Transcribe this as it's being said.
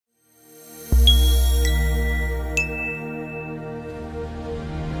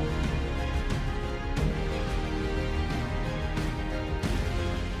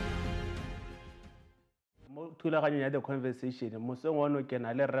thulaganyo ya the conversation mosong ono ke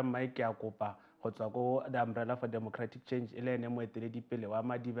na le rre Mike Keakopa go tswa ko the Umbrella for Democratic Change e le ene moeteledipele wa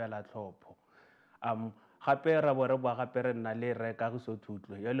Madibela Tlhopho gape ra bo re bua gape re nna le rre Kagiso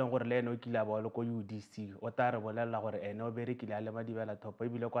Thutlwe yo leng gore le ene o kile a ba le ko UDC o ta re bolelela gore ene o berekile a le Madibela Tlhopho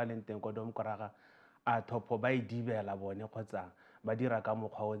ebile kwa leng teng ko Domkoraga a Tlhopho ba e dibela bone kgotsa ba dira ka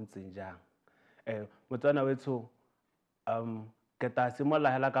mokgwa o ntseng jang Botswana wetsho ke ta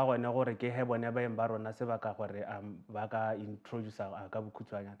simolla hela ka gone gore ke he bone ba eng ba rona se ba ka gore ba ka introduce ka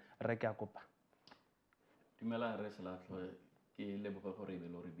bokhutshwanyana re ke a kopa Dumela re Selatlhwa ke leboga gore be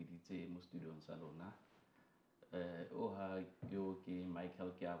lo re biditse mo studio sa lona o ha yo ke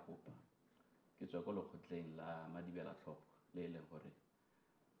Michael Keakopa ke tswa go lekgotleng la Madibela Tlhopho le leng gore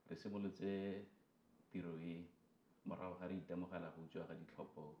re simolotse tiro e morago ga re itemogela go tswa ga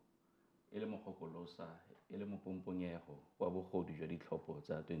ditlhopho e le mogokolosa e le mopomponyego wa bogodu jwa ditlhopho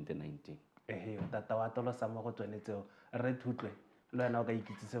tsa 2019 tata wa tolosa mo go tsonetseo re Thutlwe le wena o ka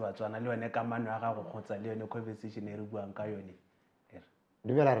ikitsise Batswana le yone kamano ya gago kgotsa le yone conversation e re buang ka yone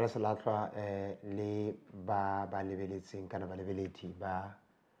Dumela re Selatlhwa le ba lebeletseng kana ba lebeledi ba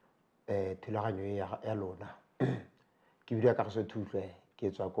thulaganyo ya lona ke bidwa Kagiso Thutlwe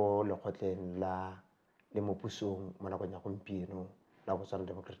ke tswa ko lekgotleng la le mopusong mo nakong ya gompieno la Botswana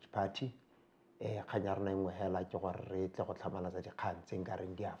Democratic Party kganya rena engwe hela ke gore re tle go tlhamalatsa dikgang tse nka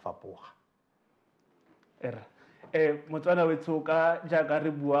reng di a fapoga Motswana wetsho ka jaaka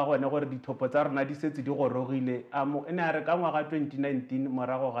re bua gone gore dithopho tsa rona di setse di gorogile ene a re ka ngwaga 2019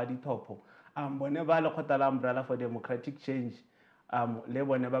 morago ga dithopho bone ba lekgotla la Umbrella for Democratic Change le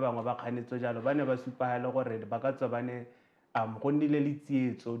bone ba bangwe ba kganetso jalo ba ne ba supagele gore ba ka tswa ba ne go nnile le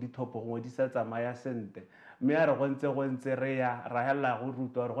tsietso dithopho gongwe di sa tsamaya sente mme a re go ntse re ya ra hella go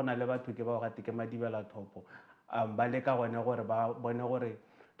rutwa gore go na le batho ke bao gate ke Madibela Tlhopho ba leka gone gore ba bone gore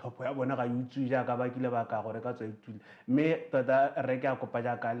thopho ya bona ga utswi jaaka ba kile ba ka gore ka tswa itule mme tota re ke a kopa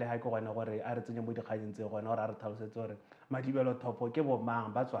jaaka le ha ke gone gore a re tsenye mo dikganyeng tse gone gore a re tlhalosetse gore Madibela Tlhopho ke bo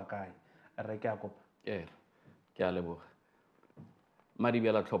mang ba tswa kae re ke a kopa ke a leboga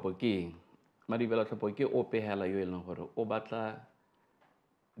Madibela Tlhopho ke eng Madibela Tlhopho ke opehela yo e leng gore o batla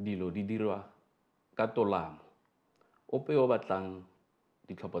dilo di dirwa ka tolamo ope o batlang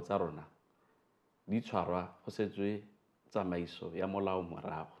ditlhopho tsa rona di tshwarwa go setswe tsamaiso ya molao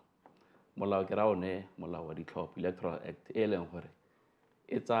morago molao ke ra one molao wa ditlhopho Electoral Act e leng gore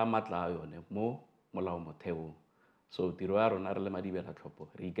e tsa matla a yone mo molao motheong so tiro ya rona re le Madibela Tlhopho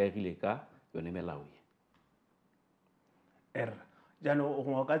re ikaegile ka yone melao jaanong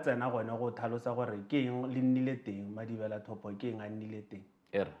go ka tsena gone go tlhalosa gore ke eng le nnile teng Madibela Tlhopho ke eng a nnile teng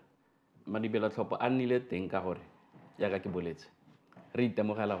Madibela Tlhopho a nnile teng ka gore jaaka ke boletse re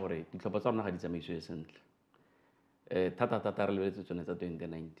itemogela gore ditlhopho tsa rona ga di tsamaisiwe sentle thata re lebeletse tsone tsa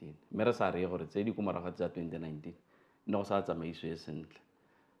 2019 mme re sa reye gore tse di ko morago tsa 2019 nne go sa tsamaisiwe sentle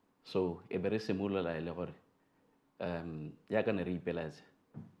so e be re simolola e le gore jaaka ne re ipelaetse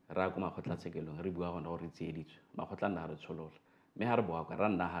re a ko makgotlatshekelong re bua gona gore re tsieditswe makgotla nna re tsholola mme ga re boa kwa ra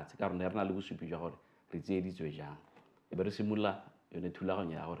nna gatse ka rona re na le bosupi jwa gore re tsieditswe jang e be re simolola yone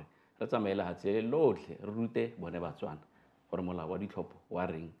thulaganyo ya gore re tsamaele gatse lotlhe re rute bone Batswana gore molao wa ditlhopho wa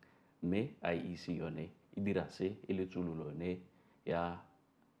reng mme IEC yone e dira se e le tsolulo ne ya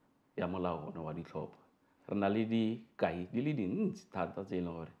molao ono wa ditlhopho re na le dikai di le dintsi thata tse e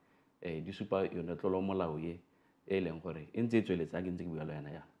leng gore di supa yone tlolo molao e leng gore e ntse e tsweletsa ke ntse ke bua le wena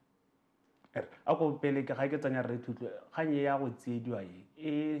yana a ko pele ke ga ke tsanya re Thutlwe ganye ya go tsiediwa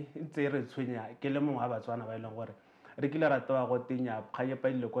e ntse re tshwenya ke le mongwe wa Batswana ba e leng gore re kile ratoa go tenya kganye pa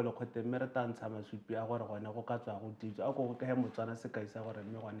ile ko lekgotleng mme re tantsha masupi a gore gone go ka tswa go tietswe a ko ke Motswana sekai sa gore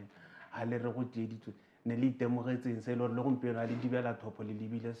mme gone ha le re go tieditswe ne le itemogetseng se le gore le gompieno a le Dibela Tlhopho le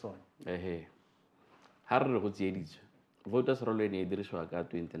lebile sone ha re go tsieditswe voters roll e ne e dirisiwa ka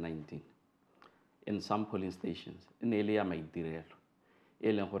 2019 in some polling stations e ne le ya maitirelo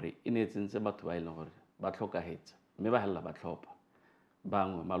e leng gore e ne tsentse batho ba e leng gore ba tlhokagetse mme ba hella ba tlhopha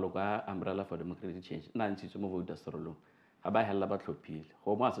bangwe maloko a Umbrella for Democratic Change nna ntshitswe mo voters roll ga ba hella ba tlhophile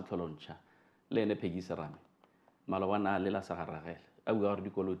go mo a se tlholontšha le ene Kagiso Thutlwe malawana le la sa garagela a bua gore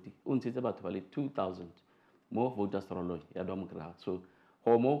dikoloti o ntshitse batho ba le 2000 mo voters roll ya Domkoraga so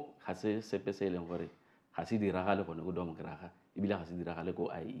go mo ga se sepe se e leng gore ga se diragale gone go Domkoraga ebile ga se diragale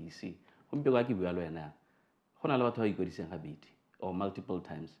ko IEC gompe kwa ke bua le wena go na le batho ba ikodiseng gabedi or multiple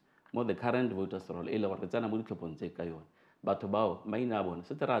times mo the current voters roll e le gore tsena mo ditlhophong tse ka yone batho bao maina a bone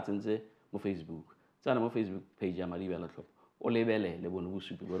se tera tsentse mo Facebook tsana mo Facebook page ya Madibela Tlhopho o lebelele bone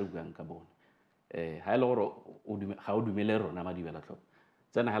bosupi bo re buang ka bone ha ile gore ga o dumele rona Madibela Tlhopho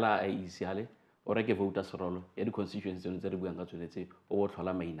tsena hala IEC hale o reke voters roll ya di constituencies tse re buang ka tsone tse o bo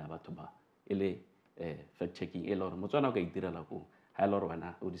tlhola maina batho ba ele fact checking e le gore Motswana o ka itirela kong ha e le gore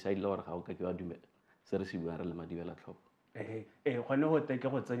wena o decide gore ga o ka ke wa dumela se re se buang re le Madibela Tlhopho. Gone go teke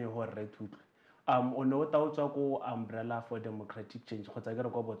go tsenye gore Re Thutlwe o ne o taotswa ko Umbrella for Democratic Change kgotsa ke re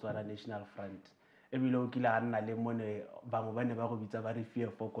ko Botswana National Front ebile o kile a nna le mone bangwe ba ne ba go bitsa ba re fear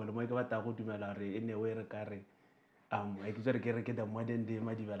fokole mo ke batla go dumela gore e ne o e re ka re ke tsere ke re ke the modern day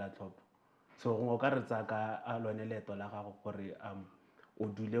Madibela Tlhopho. So go ka re tsa ka lone leeto la gago gore o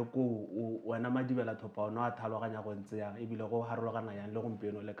dule ko wena Madibela Tlhopho o ne a tlhaloganya go ntse yang ebile go harologana yang le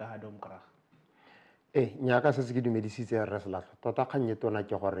gompieno le ka ga domokraga. Nyaaka se se ke dumedisitse Re Selatlhwa tota kgang e tona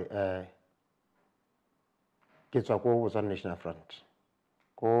ke gore ke tswa ko Botswana National Front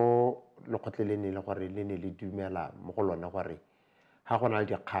ko lekgotle le ne le gore le ne le dumela mo go lone gore ga go na le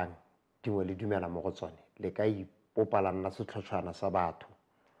dikgang dingwe le dumela mo go tsone le ka ipopala nna setlhotshwana sa batho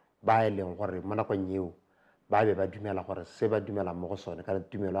ba e leng gore mo nakong eo ba be ba dumela gore se ba dumela mo go sone kana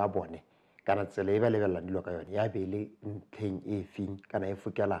tumelo ya bone kana tsela e ba lebelelang dilo ka yone ya be le ntlheng e feng kana e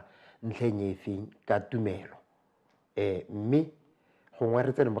fokela ntlheng e feng ka tumelo mme gongwe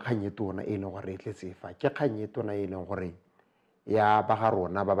re tsene mo kgang e tona e leng gore e tletse fa ke kgang e tona e leng gore ya ba ga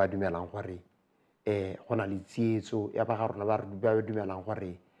rona ba ba dumelang gore go na le tsietso ya ba ga rona ba dumelang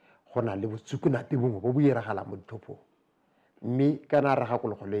gore go na le botsukunate bongwe bo bo iragalang mo dithophong mme kana re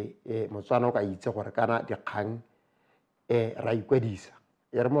gakologole Motswana o ka itse gore kana dikgang ra ikwadisa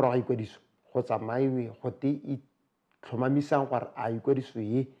ya re morago ga ikwadiso go tsamaiwe go te itlhomamisang gore a ikwadiso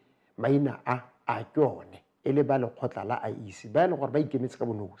ye maina a ke one e le ba lekgotla la IEC ba e leng gore ba ikemetse ka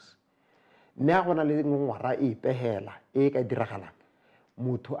bonosi mme ga gona le ngongwara e pehela e ka diragalang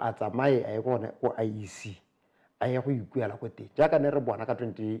motho a tsamaye a ye ko IEC a ye go ikuela ko teng jaaka ne re bona ka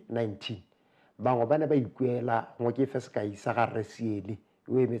 2019 bangwe ba ne ba ikuela gongwe ke fe sekai sa ga Re Siele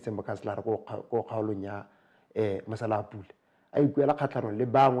o emetseng mokhanselara ko kgaolong ya Mosalapula a ikuela kgatlhanong le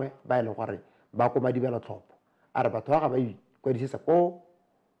bangwe ba e leng gore ba ko Madibela Tlhopho a re batho ba ga ba ikwadisetsa ko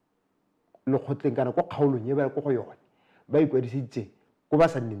lekgotleng kana ko kgaolong e ba ko go yone ba ikwadisitse ko ba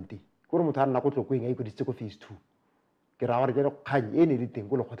sa nneng teng gore motho a nna ko tlokweng a ikwadisitse ko phase 2 ke ra gore ke kgang e ne le teng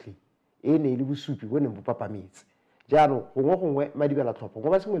ko lekgotleng e ne le bosupi bo neng bo papametse jaanong gongwe Madibela Tlhopho go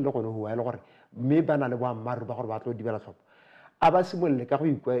ba simolole le gone go wa le gore mme ba na le boammaaruri ba gore ba tlo Dibela Tlhopho a ba simolole ka go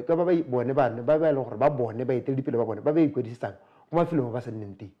ikwa ka ba bone ba e leng gore ba bone ba eteledipele ba bone ba ba ikwadisetsang go mafelong ba sa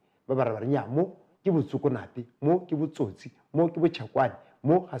nneng teng ba ba re nya mo ke botsukonate mo ke botsotsi mo ke botšhakwane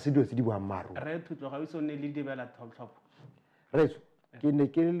mo ga se dilo tse di boammaaruri. Re Thutlwe ga o ne le Dibela Tlhopho Retso ke ne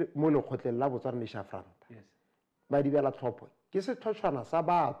ke mo lekgotleng la Botswana National Front. Madibela Tlhopho ke setlhotshwana sa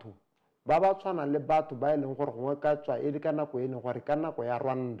batho ba ba tshwana le batho ba e leng gore gongwe ka tswa e le ka nako e leng gore ka nako ya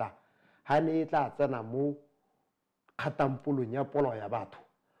Rwanda ha ne e tla tsena mo kgatampolong ya polao ya batho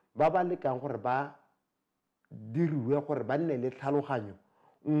ba ba lekang gore ba diriwe gore ba nne le tlhaloganyo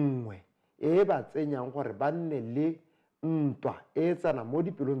nngwe e ba tsenyang gore ba nne le ntwa e tsena mo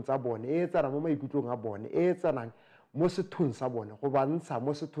dipelong tsa bone e tsena mo maikutlong a bone e tsenang mo sethong sa bone go ba ntsha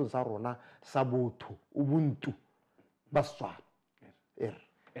mo sethong sa rona sa botho ubuntu ba Setswana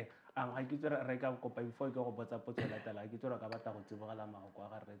ga ke tsere re ka kopa before ke go botsa potso latela ke tsere ka batla go tsibogela magoko a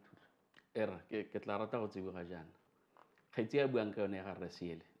ga Re Thutlwe ke tla rata go tsiboga jaana kgaitsi ya buang ka yone ya ga Re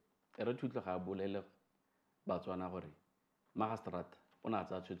Siele Re Thutlwe ga a bolele Batswana gore magistrate o ne a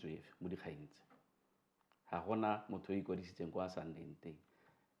tsaya tshwetso efe mo dikgaing tse ga gona motho o ikwadisitseng ko a sa nneng teng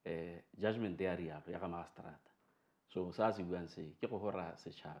judgment ya rialo ya ga magistrate so sa se buang se ke go gora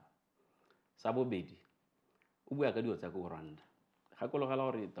setšhaba sa bobedi o bua ka dilo tsa ko Rwanda gakologela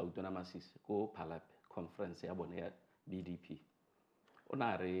gore Tautona Masisi ko Phalape conference ya bone ya BDP o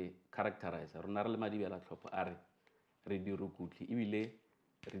na re characterize rona re le Madibela Tlhopho a re di rukutli ebile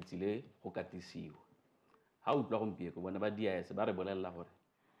re tsile go katisiwa ha utlwa gompieko bona ba DIS ba re bolelela gore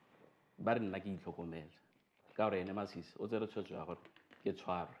ba re nna ke itlhokomela ka gore ene Masisi o tsere tshwetso ya gore ke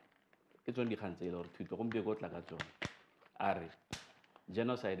tshwarwe ke tsone dikgang tse e le gore Thuto gompieko o tla ka tsone a re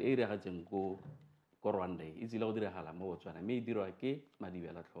genocide e diragetseng ko Rwanda e tsile go diragala mo Botswana mme e dirwa ke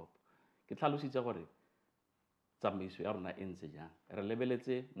Madibela Tlhopho ke tlhalositse gore tsamaiso ya rona e ntse jang re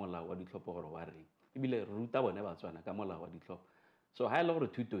lebeletse molao wa ditlhopho gore wa reng ebile re ruta bone Batswana ka molao wa ditlhopho so ha e le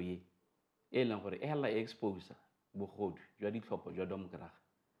gore thuto e leng gore e hela e expose bogodu jwa ditlhopho jwa domokraga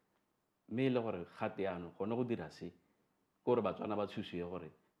mme e le gore gate yano gone go dira se gore Batswana ba tshusiwe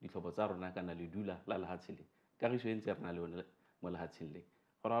gore ditlhopho tsa rona kana le dula la lehatshe le kagiso e ntse re na le yone mo lehatsheng le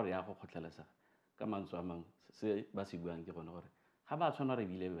gore ya go kgotlhelesega ka mantswe a mangwe se ba se buang ke gone gore ga ba tshwana re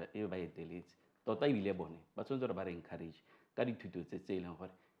bile e ba eteletse tota ebile bone ba tshwanetse gore ba re encourage ka dithuto tse e leng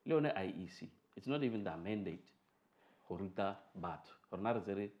gore le yone IEC it's not even the mandate go ruta batho rona re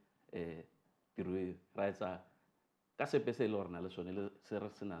tsere tiro e ra etsa ka sepe se e le gore na le sone le se re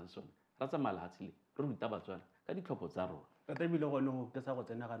senang sone ra tsamaya lehatshe le re ruta Batswana ka ditlhopho tsa rona. Ka ebile gone go ke sa go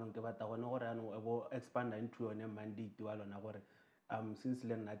tsena ganong ke batla gone gore anong bo expanda into yone mandate wa lona gore since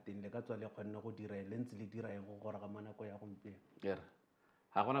le nna teng le ka tswa le kgonne go dira le ntse le dira eng gore ga mo nako ya gompieno. Ere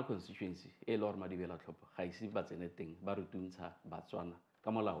ga gona constituency e le gore Madibela Tlhopho ga ise ba tsene teng ba re tuntsha Batswana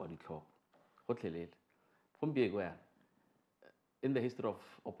ka molao wa ditlhopho gotlhelele. Gompieno yana in the history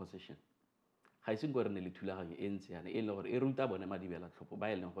of opposition ga ise gore ne le thulaganyo e ntse yana e leng gore e ruta bone Madibela Tlhopho ba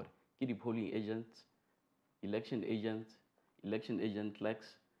e leng gore ke di-polling agents, election agent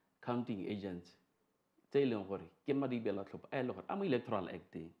clerks, counting agents tse e leng gore ke Madibela Tlhopho a e leng gore a mo electoral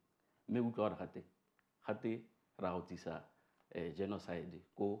acteng mme utlwa gore gate ra go tsisa genocide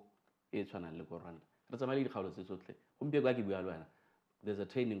ko e tshwanang le ko Rwanda. Re tsamaya le dikgaolo tse tsotlhe gompieno ka ke bua le wena there's a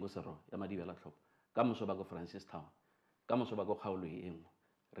training go Sero ya Madibela Tlhopho ka moso ba go Francis Town ka moso ba go kgaolo e nngwe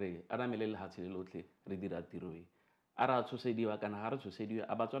re anamele le hatshe le lotlhe re dira tiro e a ra tshosediwa kana ga re tshosediwa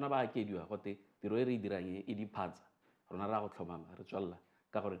a Batswana ba akediwa gote tiro e re dirang e diphatsa rona ra go tlhomama re tswalla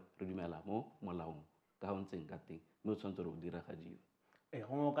ka gore re dumela mo molaong ka go ntseng ka teng mme o tshwanetse re o diragadiwa.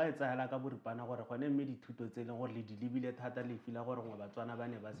 Go ka e tsayela ka boripana gore gone mme dithuto tse e leng gore le di lebile thata le fila gore ngwe Batswana ba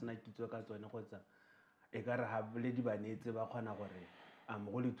ne ba sena kitso ka tsone kgotsa e ka re ga le di banetse ba kgona gore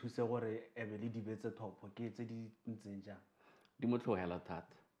go le thuse gore ebe le dibetse thopo ke tse di ntseng jang. Di mo tlhogela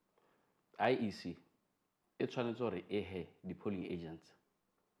thata. IEC e tshwanetse gore e he di-polling agents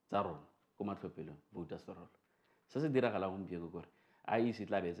tsa rona ko matlhophelong voters roll. Se se diragalang gompieno gore IEC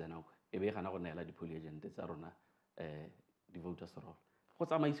tla be tsena kwa e be e gana go neela di-polling agent tsa rona di-voters roll. Go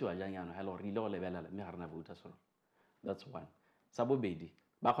tsamaisiwa jang yana ga e le gore re ile go lebelela mme ga rena voters roll. That's one. Sa bobedi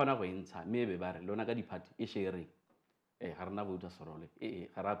ba kgona go e ntsha mme e be ba re lona ka di-party e sharing ga rena voters roll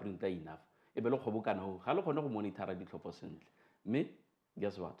ga ra printa enough e be le kgobokana ga le kgone go monitora ditlhopho sentle mme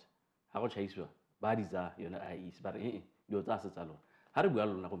guess what ga go tšhaisiwa ba di tsa yone IEC ba re dilo tsa se tsa lona ga re bua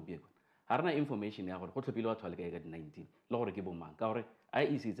le lona gompieno ga rena information ya gore go tlhophile batho ba le kae ka di-19 le gore ke bomang ka gore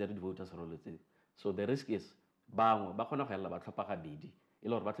IEC tsere di-voters roll tse so the risk is bangwe ba kgona go elela ba tlhopha gabedi e le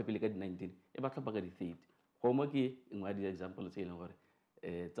gore ba tlhophile ka di-19 e ba tlhopha ka di-30 gomo ke nngwe ya di-example tse e leng gore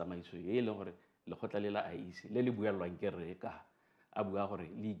tsamaiso e e leng gore lekgotla le la IEC le le buelelwang ke re ka a bua gore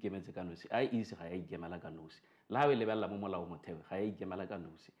le ikemetse ka nosi IEC ga ya ikemela ka nosi le ga e lebelela mo molao motheo ga ya ikemela ka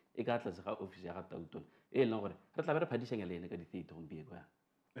nosi e ka tlase ga office ya ga Tautona e leng gore re tla be re phadišanya le ene ka di-30 gompieno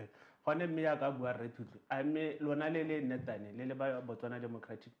yana. Gone mme ya ka bua Rre Thutlwe a mme lona le le nnetane le le ba Botswana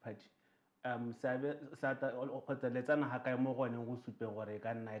Democratic Party seabe sa kgotsa le tsana ga kae mo goneng go supeng gore e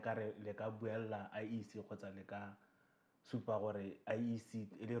ka nna e ka re le ka buelela IEC kgotsa le ka supa gore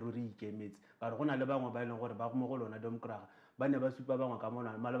IEC e le ruri ikemetse ka gore go na le bangwe ba e leng gore ba mo go lona Democrat ba ne ba supa bangwe ka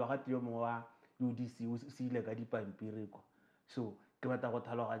mona maleba ga yo mongwe wa UDC o se ile ka dipampiri ko so ke batla go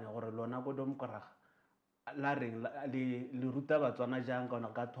tlhaloganya gore lona go Democrat la reng le ruta Batswana jang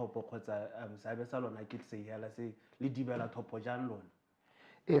ka thopo kgotsa seabe sa lona ke se yala se le dibela thopo jang lona.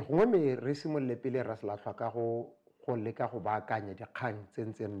 Gongwe me re simolole pele ra Selatlhwa ka go leka go baakanya dikgang tse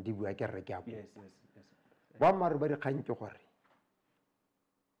ntseng di bua ke re ke a bo boammaaruri ba dikgang ke gore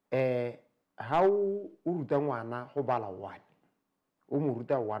ha o ruta ngwana go bala 1 o mo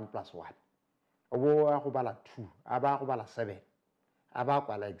ruta 1 + 1 o bo a go bala 2 a ba go bala 7 a ba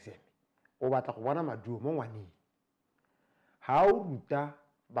kwala exam o batla go bona maduo mo ngwaneng ha o ruta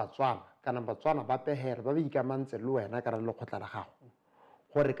Batswana kana Batswana ba pehela ba ikamantse le wena kana le kgotla la gago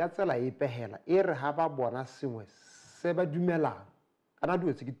gore ka tsela e pehela e re ha ba bona sengwe se ba dumelang kana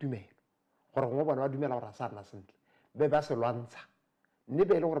duo tse ke tumelo gore go bona ba dumela gore sa nna sentle be ba se lwantsha mme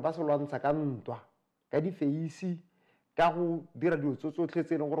be le gore ba se lwantsha ka ntwa ka difeisi ka go dira dilo tsotlhe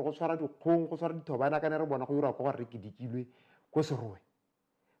tse e leng gore go tshwara dikgong go tshwara dithobana kana re bona go dira kwa gore re kedikilwe ko serowe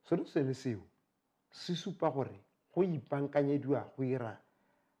selo seno seo se supa gore go ipankanyediwa go ira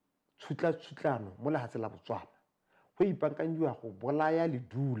tshutlatlano mo lehatshe la Botswana go ipankanyediwa go bolaya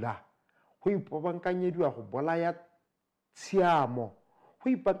ledula go ipankanyediwa go bolaya tshiamo go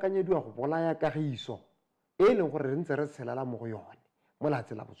ipankanyediwa go bolaya Kagiso e leng gore re ntse re tshelela mo go yone mo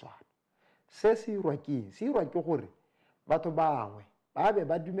lehatshe la Botswana se se irwa ke gore batho bangwe ba be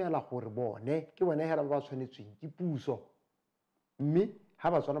ba dumela gore bone ke bone hela ba tshwanetsweng ke puso mme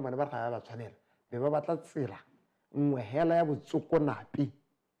ha Batswana bone ba ga ba tshwanela be ba batla tsela nngwe hela ya botsokonapi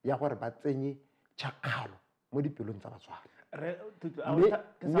ya gore ba tsenye tšhakgalo mo dipelong tsa Batswana. Re ke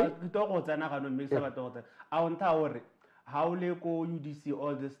to go tsena ga no mme se ba to go tsena a o ntha gore ha o le ko UDC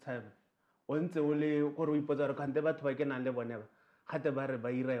all this time o ntse o le gore o ipotsa re kante batho ba ke nang le bone ba gate ba re ba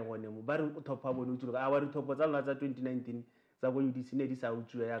ira e gone mo ba re thopa bone utlo a wa re thopo tsa lona tsa 2019 tsa go UDC ne di sa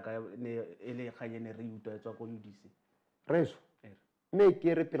utswa ya ka ne ele kganye ne re utwa tswa go UDC reso mme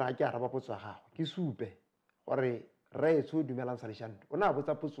ke re pela ke araba potso gago ke supe gore re tso dumelang salishant o na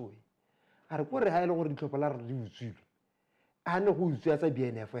botsa potso a re kore ha e le gore ditlhopho la re di utswilwe a ne go utswa tsa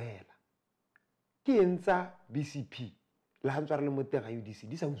BNF hela ke entsa BCP la ha ntse re le mo teng ga UDC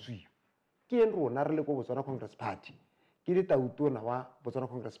di sa utswiwe ke en rona re le go Botswana Congress Party ke le tautona wa Botswana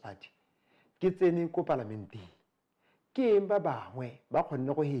Congress Party ke tsene ko parlamenteng ke eng ba bangwe ba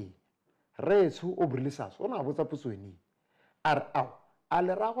kgonne go heng retso o brilesas o na botsa potsweni a re ao a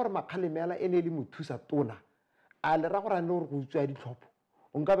le ra gore makgalemela e ne le mothusa tona a le ra gore a ne gore go utswa ditlhopho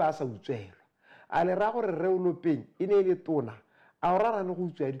o nka ba a sa utswelwa a le ra gore reolopeng e ne le tona a o rarane go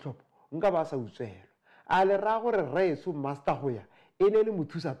utswa ditlhopho nka ba a sa utswelwa a le ra gore retso master go ya e ne le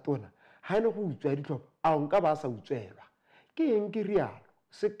mothusa tona ha ne go utswa ditlhopho a o nka ba a sa utswelwa ke eng ke rialo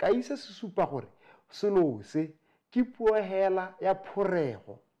sekai se se supa gore selo se ke puo hela ya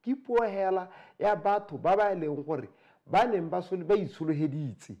phorego ke puo hela ya batho ba ba leng gore ba neng ba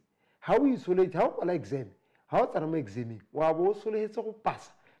itsholoheditse ha o itsholohetse ha o kwala exam ha o tsena mo exameng wa bo o solohetse go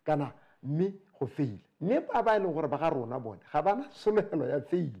pasa kana mme go fail mme ba ba leng gore ba ga rona bone ga bana solohelo ya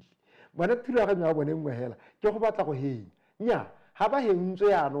fail bona thulaganyo ya bone nngwe hela ke go batla go heng nya ha ba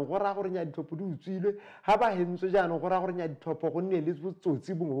hentswe yaanong go raya gore nya ditlhopho di utswilwe ha ba hentswe jaanong go raya gore nya ditlhopho go nne le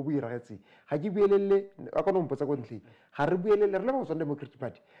botsotsi bongwe bo bo iragetseng ga ke buelele a kone mpotsa ko ntleng ga re buelele re le Botswana Democratic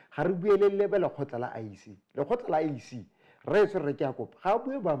Party ga re buelele ba lekgotla la IEC lekgotla la IEC re tswe re Keakopa ga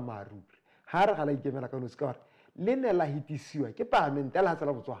bue ba maruri ha re ga la ikemela ka nosi ka gore le ne la hitisiwa ke parlament ya lehatshe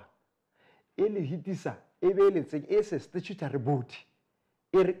la Botswana e le hitisa e beeletseng e se statutory body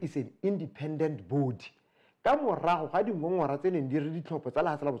e is an independent body ka morago ga dingongora tse neng di re ditlhopho tsa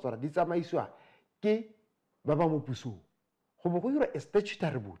lehatshe la Botswana di tsamaisiwa ke ba ba mo pusong go bo go dira a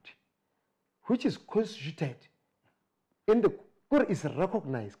statutory body which is constituted in the court is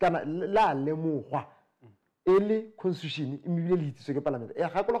recognized kana la lemogwa e le constitution e mebile le hitswe ke parliament e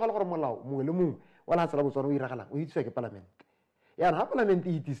gakologela gore molao mongwe le mongwe wa lehatshe la Botswana o iragalang o hitswe ke parliament yana ha parliament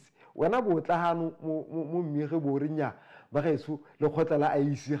e hitise wena bo tla hano mo mmege bo re nya ba gaetso le khotla la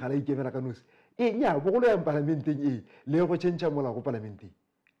IEC ga la ikemela ka nosi e nya bo go lo yang parlamenteng e le go change molao go parlamenteng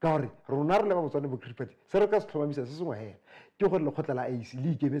ka gore rona re le ba Botswana Democratic Party se re ka se tlhomamisa se sengwe hela ke gore le khotla la IEC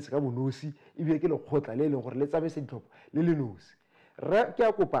le ikemetse ka bonosi e bile ke le khotla le leng gore le tsamaise ditlhopho le le nosi re ke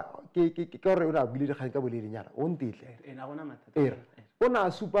a kopa ke gore o na bile di kgang ka bolele nyana o ntetle ena gona mathata o na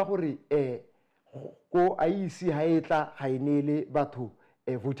supa gore ko IEC ha etla ga inele batho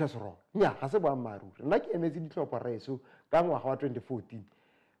voters roll nya ga se boammaaruri nna ke emetse ditlhopho reso ka ngwaga wa 2014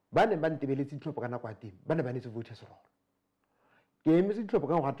 ba ne ba ntebeletse ditlhopho ka nako ya teng ba ne ba netse voters roll ke emetse ditlhopho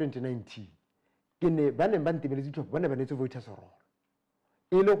ka ngwaga wa 2019 ke ne ba ne ba ntebeletse ditlhopho ba ne ba netse voters roll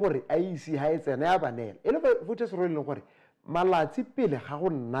e le gore IEC ha e tsena ya banela e le voters roll e leng gore malatsi pele ga go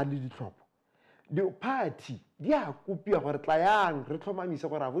nna le ditlhopho di-party di a kopiwa gore tla yang re tlhomamise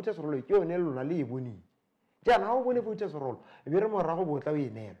gore a voters roll ke yone lona le e boneng jaana ga o bone voters roll e be re morago botla o e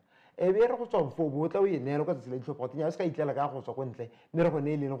neelwa e be re go tswang fo botla o e neelwa ka tsela ditlhopho gote nya se ka itlela ka go tswa ko ntle mme re go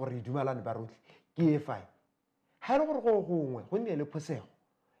ne e leng gore re dumelane ba rotlhe ke e fine ha ile gore go gongwe go nne le phosego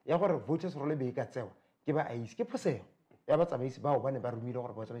ya gore voters roll be e ka tsewa ke ba IEC ke phosego ya batsamaisi bao ba ne ba rumile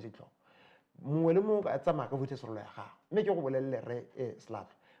gore ba tsamaise ditlhopho mongwe le mongwe a tsamaya ka voters roll ya gago mme ke go bolelele re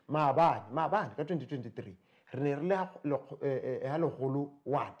Selatlhwa maabane ka 2023 re ne re le ha legolo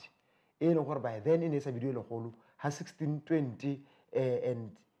ward e leng gore by then e ne sa bidiwe legolo ha 1620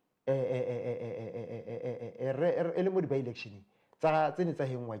 and e le mo di election tsa tsene tsa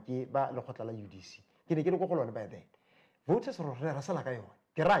hengwa ke ba lekgotla la UDC ke ne ke le go golwane by then voters roll re ra sala ka yone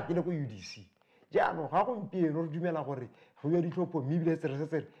ke ra ke le go UDC jaanong ga go mpieno re dumela gore go ya ditlhopho mmebile se re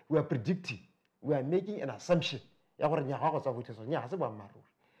se we are predicting we are making an assumption ya gore nya ga go tsa voters nya ga se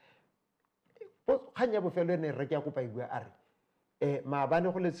boammaaruri kganya bofelo ne re ke a kopa ibua a re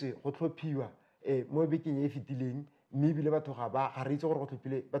maabane go letse go tlhophiwa mo bekeng e fetileng mme ebile batho ga re itse gore go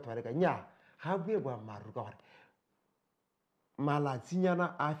tlhophile batho ba le ka nya ga bue boammaaruri ka gore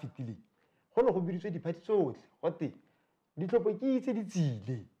malatsinyana a fetileng go ne go biditswe diphathi tsotlhe gote ditlhopho ke itse di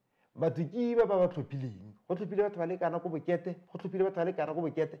tsile batho ke ba tlhophileng go tlhophile batho ba le kana go bokete go tlhophile batho ba le kana go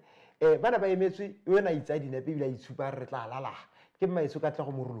bokete bana ba emetswe yona itsa dinepe ebile a itshupa re tla lalaga ke maiso ka tla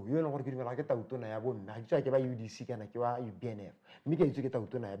go morolo yo e leng gore ke dumela ke tautona ya bomme ga ke tswa ke ba UDC kana ke wa BNF mme ke itse ke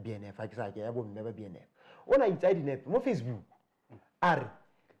tautona ya BNF ga ke sa ke ya bomme ba BNF o na itsa dinepe mo Facebook a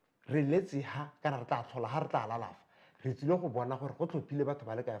re letse ha kana re tla tlhola ha re tla lalafa re tsile go bona gore go tlhophile batho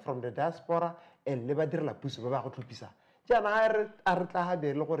ba le kae from the diaspora and le ba direla puso ba ba go tlhophisa jaana a re tla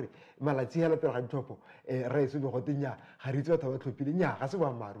gabe le gore malatsi hela pele ga ditlhopho re se be gote nya ga re itse batho ba tlhophile nya ga se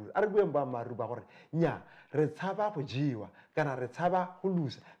boammaaruri a re bueng boammaaruri ba gore nya re tshaba go jewa kana re tshaba go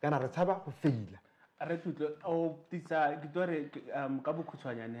lusa kana re tshaba go faila re Thutlwe o tisa ditore ka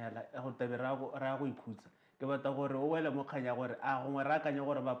bokhutshwanyane hela go tabe ra go ikhutsa ke batla gore o wele mo kganya gore a gongwe re akanye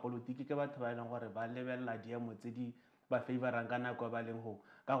gore bapolitiki ke batho ba e leng gore ba lebelela diemo tse di ba favorang ka nako ba leng go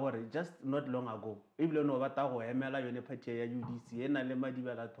ka gore just not long ago ebile no batla go emela yone party ya UDC e na le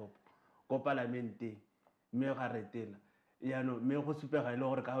Madibela Tlhopho ko parlamenteng mme ga retela yaanong mme go supega e le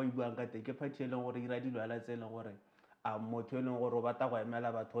gore ka go e buang ka teng ke party e leng gore ira dilwala tse e leng gore a motho e leng gore o batla go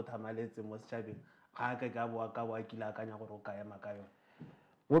emela batho o thamaletse mo setšhabeng ga ke ka boa kile akanya gore o ka ema ka yone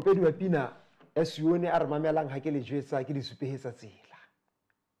mopedi wa pina SUone a re mamelang ha ke le jwetsa ke le supehetsa tsela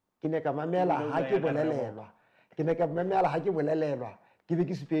ke ne ka mamela ha ke bolelelwa ke ne ka mamela ha ke bolelelwa ke be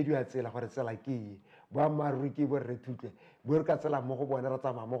ke supediwa tsela gore tsela ke e boammaaruri ke borre Thutlwe bo re ka tsela mo go bone re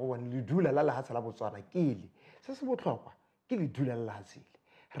tsamaya mo go bone le dula la lehatshe la Botswana kele se se botlhokwa ke le dula la lehatshe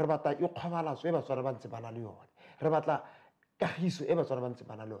re batla ikgobalatso e Batswana ba ntse ba na le yone re batla kagiso e Batswana ba ntse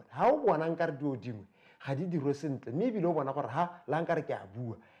ba na le yone ha o bona nka re dio dingwe ga di dirwe sentle mme ebile o bona gore ha la nka re ke a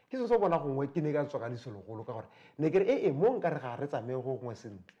bua ke se bona gongwe ke ne ka tswa ka lesologolo ka gore ne ke re mo nka re ga re tsamaye go gongwe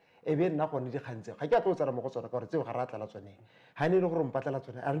sentle e be nna gone dikgantse ga ke a tlo tsena mo go tsona ka gore tseo ga re atlela tsone ha ne le gore mpatlela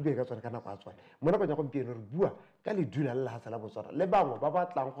tsone a re bue ka tsone ka nako a tsone mo nakong ya gompieno re bua ka le dula le lehatshe la Botswana le bangwe ba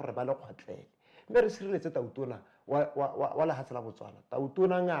batlang gore ba le kgotlele mme re sireletse tautona wa lehatshe la Botswana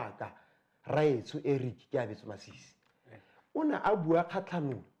tautona ngaka raetso Eric ke a betso Masisi o ne a bua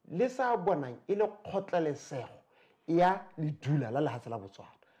kgatlhanong le sa bonang e le kgotlelesego ya le dula la lehatshe la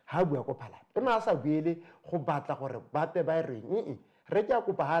Botswana ha bua ko phalane o ne a sa buele go batla gore bape ba reng re ke a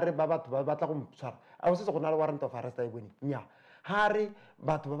kopa ha re ba batho ba batla go mtshwara a o setse go na le warrant of arrest a e bone nya ha re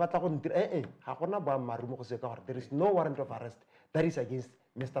batho ba batla go ntira ga gona boammaaruri mo go se ka gore there is no warrant of arrest that is against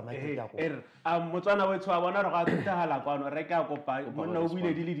Mr. Michael Keakopa Motswana wetso a bona re ga thutagala kwano re ke a kopa monna o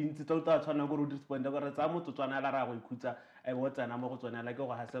buile di le dintsi tse o tla tshwana gore o di responde gore tsa motsotswana la ra go ikhutsa e bo tsena mo go tswanela ke go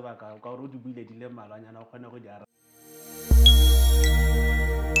ga sebaka ka gore o di buile di le malwanyana o kgone go di ara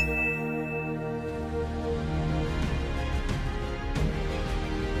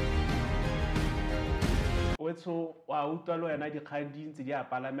wetso wa utlwa le wena dikgang di ntse di a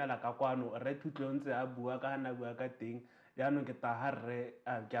palamela ka kwano re Thutlwe o ntse a bua ka na bua ka teng jaanong ke ta ha re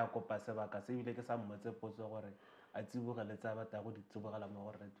ke a kopa sebaka se ebile ke sa mmotse potso gore a tsibogele tsa batla go di tsibogela mo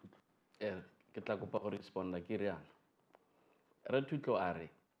gore re Thutlwe ke tla kopa go responda ke riana re Thutlwe a re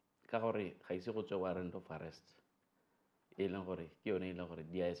ka gore ga ise go tswe warrant of arrest e leng gore ke yone e leng gore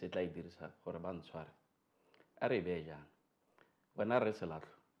DIS e tla e dirisa gore ba ntshware a re be jang wena re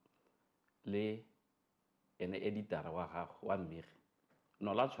Selatlhwa le ene editor wa gago wa mmege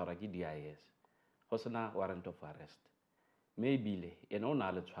no la tshwara ke DIS go sena warrant of arrest maybe ene o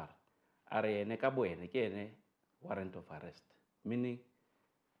na le tshwara a re ene ka boene ke ene warrant of arrest meaning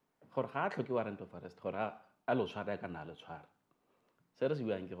gore ga a tlhoke warrant of arrest gore a lo tshwara ka na le tshwara se re se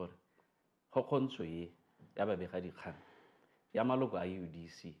buang ke gore go kgontsho ye ya babega dikgang ya maloko a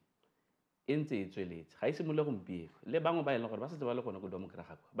UDC e ntse e tsweletse ga e simole gompieno le bangwe ba e leng gore ba setse ba le gone go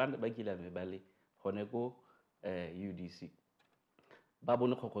democracy ba kile ba le gone go UDC ba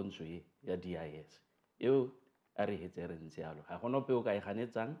bone kgokontsho ye ya DIS eo a re hetse re ntse yalo ga gona pe o ka e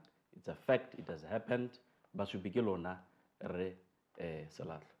ganetsang it's a fact it has happened ba supi ke lona re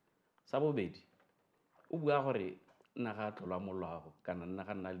Selatlhwa sa bobedi o bua gore nna ga tlolwa molao kana nna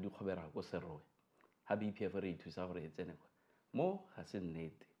ga nna le dikgobera go serowe ha BPF re ithusa gore e tsene mo ga se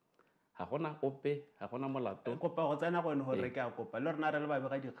nnete ga gona ope ga gona molato kopa go tsena gone gore ke a kopa le rena re le ba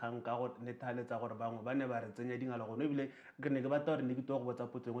bega dikgang ka go nethaletsa gore bangwe ba ne ba re tsenya dingala gone ebile ke ne ke batla gore ne ke tlo go botsa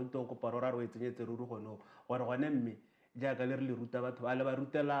potso ngwe ke tlo go kopa rora re o tsenyetse ruri gone gore gone mme jaaka le re le ruta batho ba le ba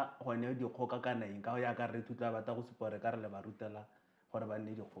rutela gone dikgoka kana eng ka go ya ka re Thutlwe batla go supa gore ka re le ba rutela gore ba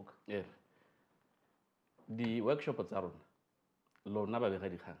nne dikgoka di workshop tsa rona lona ba bega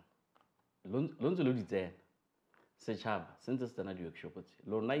dikgang lo ntse lo di tsena setšhaba se ntse se tsena di-workshop tse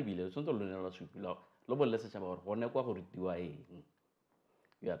lona ebile le tshwanetse lo neela supi lo bolle setšhaba gore gone kwa go rutiwa eng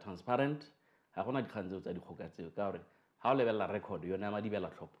you are transparent ga gona dikgang tseo tsa dikgoka tseo ka gore ga o lebelela record yone ya Madibela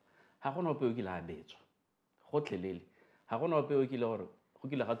Tlhopho ga gona ope o kile a betswa gotlhelele ga gona ope o kile gore go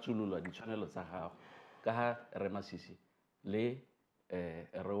kile ga tsololwa ditshwanelo tsa gago ka ga re Masisi le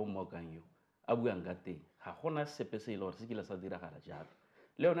re o Mokanyo a buang ka teng ga gona sepe se ile gore se kile sa diragala jalo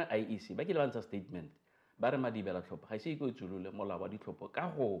le yone IEC ba kile ba ntsha statement ba re Madibela Tlhopho ga ise e go tsolole molao wa ditlhopho ka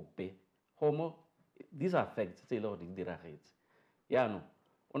gope gomo these are facts tse ile gore di diragetse yaanong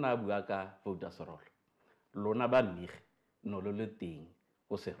o ne a bua ka voters roll lona ba mmege no lo le teng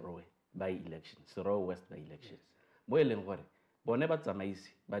go serowe by election serowe west by elections mo e leng gore bone ba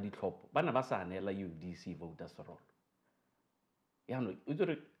tsamaisi ba ditlhopho ba ne ba sa neela UDC voters roll yaanong o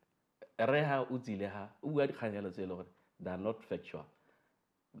dire re ha o tsile ha o bua dikganyelo tse ile gore they are not factual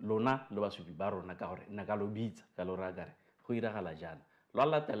lona le basupi ba rona ka gore nna ka lo bitsa ka lo ra kare go iragala jana lo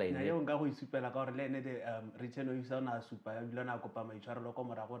latela na ene yo nka go isupela ka gore le ene return officer o ne a supa ebile o ne a kopa maitshwarelo ko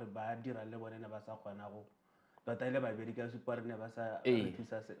morago gore ba dira le bone ne ba sa kgona go tota ile babedi ka supa re ne ba sa le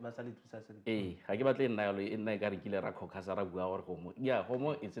thusa sentle ga ke batle nna yalo e nna e ka re kile ra caucasa ra bua gore gomo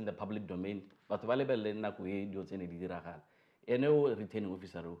gomo it's in the public domain batho ba lebelele nako e dio tsene di diragala ene o returning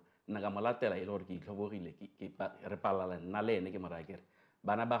officer o nna ka mo latela e le gore ke itlhobogile re palala nna le ene ke moraya kere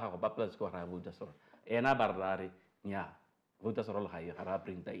bana ba gago ba plus ko ra voters roll ena ba ra re nya voters roll ga e ga ra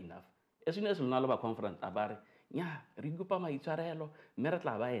printa enough as soon as lona le ba confront a ba re nya re ikupa maitshwarelo mme re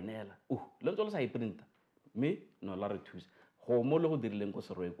tla ba enela le ntse le sa e printa mme no la re thusa go mo le go dirileng go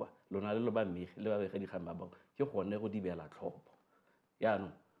serwe kwa lona le lo ba mmege le ba bege digang ba bao ke gone go dibela tlhopho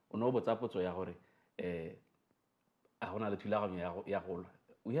yaanong o ne o botsa potso ya gore a gona le thulaganyo ya go lwa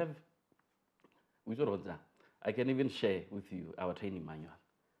we have I can even share with you our training manual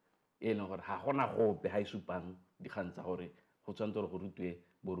e leng gore ga gona gope ga e supang dikgang tsa gore go tshwanetse gore go rutwe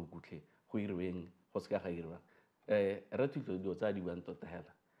borukutlhe go irweng go se ka ga irwa re Thutlwe dilo tsa di buang tota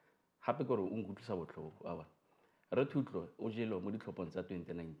hela gape gore o nkutlwisa botlhoko a bona re Thutlwe o jelo mo ditlhophong tsa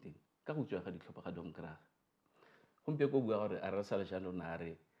 2019 ka go tswa ga ditlhopha ga domkraga gompieno ko bua gore a re sa le jalo na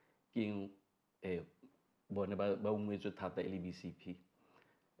re ke bone ba umetswe thata le BCP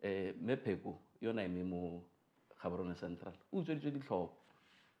mme Pheko yona eme mo Gaborone Central o utsweditswe ditlhopho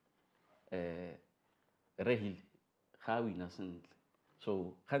Rehil ga a wina sentle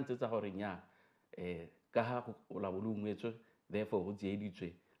so ga ntse tsa gore nya ka ga o la bolo umetswe therefore go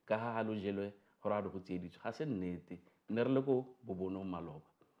tsieditswe ka ga lo jelwe gore a go tsieditswe ga se nnete nne re le go bobonong maloba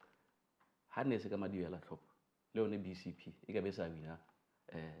ha ne se ka Madibela Tlhopho le one BCP e ka be sa wina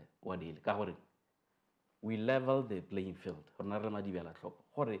wa dile ka gore we level the playing field rona re Madibela Tlhopho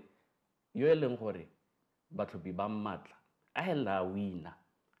gore yo e leng gore batlhophi ba mmatla a hela wina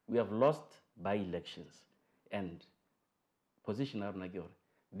we have lost by elections and position ya rona ke gore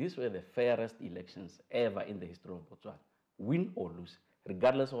these were the fairest elections ever in the history of Botswana win or lose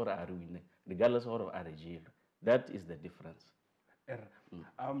regardless of a re win regardless of a re jelo that is the difference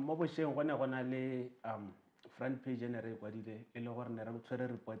mo bošeng go ne go na le front page ne re kwadile e le gore ne re tshwere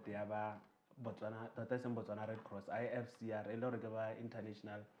report ya ba Botswana tota seng Botswana Red Cross IFCR e le gore ke ba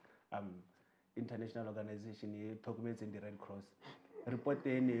international organization e tlhokometseng di-Red Cross report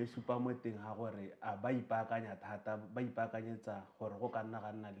e ne e supa mo teng ga gore ba ipaakanya thata ba ipaakanyetsa gore go ka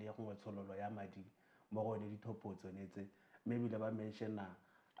nna le gongwe tshololo ya madi mo gone dithopho tsone tse mme ebile ba mentiona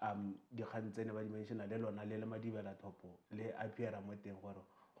dikgang tsene ba di mentiona le lona le Madibela Tlhopho le appeara mo teng gore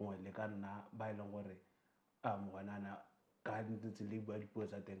gongwe le ka nna ba e leng gore gonana ka ntse le bua dipuo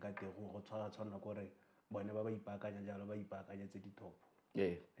tsa teng ka teng go tshwana gore bone ba ipaakanya jalo ba ipaakanyetse dithopho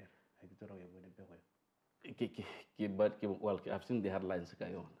ha ke tsere go ya bone pego well I've seen the headlines ka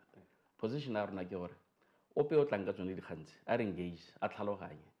yona position ya rona ke gore ope o tlang ka tsone dikgantse a re engage a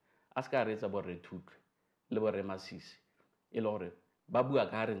tlhaloganye a se ka re etsa borre Thutlwe le borre Masisi e le gore ba bua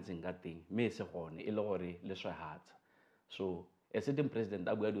ka re ntseng ka teng mme se gone e le gore le swahatsa so a sitting president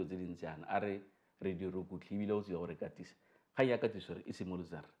a bua dio tse dintse yana a re di rukutlhi bile o tse gore katisa ga ya katiso re e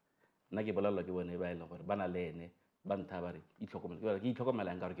simolotsa nna ke bolalwa ke bone ba e leng gore ba na le ene ba ntha ba re itlhokomela ke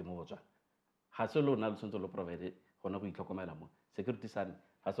itlhokomela ka gore ke mo Botswana ga se lona le tshwanetse lo provide gona go itlhokomela mo security sane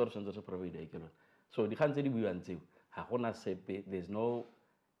ga se re tshwanetse se provide ke lona so dikgang tse di buiwang tseo ga gona sepe there's no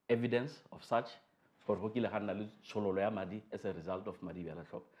evidence of such gore go kile ga nna le tshololo ya madi as a result of Madibela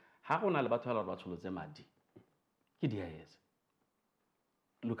Tlhopho ga go na le batho ba tsholotse madi ke DIS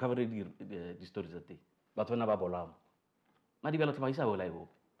lo cover di stories tsa teng batho na ba bolamo Madibela Tlhopho ga isa bola eo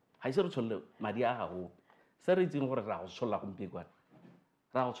ga ise re tsholle madi a gago se re itseng gore ra go tsholla gompiekwana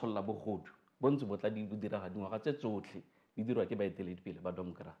ra go tsholla bogodu bontse botla di diraga dingwaga tse tsotlhe di dirwa ke baeteledipele ba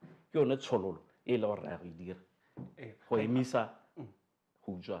domkra ke yone tshololo e le gore ra go e dira go emisa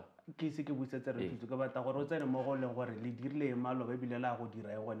go utswa ke ise ke busetse re Thutlwe ke batla gore o tsene mo go leng gore le dirile maloba ebile la go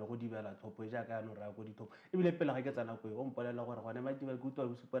dira e gone go Dibela Tlhopho jaaka yaanong re ya go dithopho ebile pele ga ke tsena ko go mpolela gore gone Madibela ke utlwa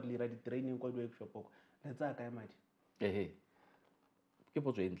bosupa re le ira di-training kwa di-workshop ko le tsaya kae madi ke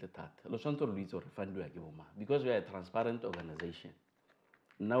potso e ntle thata lo tshwanetse re lo itse gore fundiwa ke boma because we are a transparent organization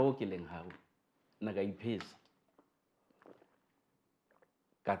nna o ke leng gago nna ka iphesa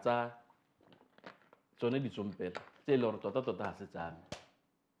ka tsa tsone ditsompela tse e le gore tota ga se tsame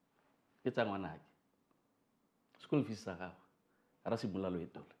ke tsa ngwanake school fees sa gago ra simolola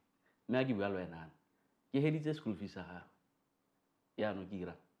loetole mme a ke bua le wenana ke heditse school fees sa gago yaanong ke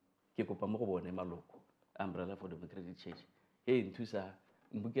ira ke kopa mo go bone maloko Umbrella for Democratic Change nthusa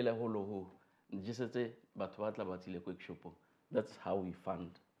mbukele go logo njesetse batho ba tla ba tsile ko workshopong that's how we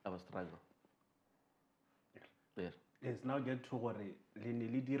fund our struggle let's now get to gore le ne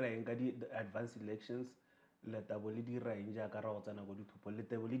le dira eng ka di-advanced elections letabo le diraeng jaaka ra go tsena go dithopo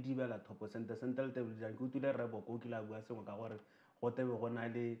letebo le dibela thopo sente letebo le dirang ke utile re boko ke la bua sengwe ka gore go tebe go na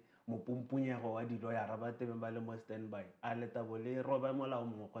le mopompunyego wa diloyara ba tebe ba le mo standby a letabo le roba molao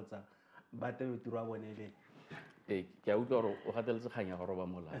mongwe kgotsa ba tebe tiro a bone le ke a utlwa gore o gateletse kgang ya go roba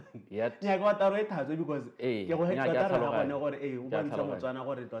molao nyaka wa taro e thatso because ke go tota re gone gore o bontshe Motswana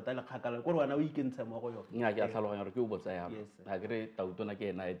gore tota le kgakala gore wena o ikentshe mo go yone nya ke a tlhaloganya gore ke o botsa yalo ga ke re tautona ke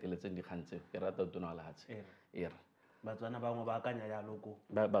ena a eteletseng dikgang tseo ke rata tautona wa lehatshe ere Batswana bangwe ba akanya jalo ko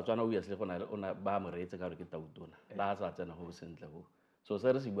Batswana obviously ba mo reetse ka gore ke tautona la a sa tsena go sentle go so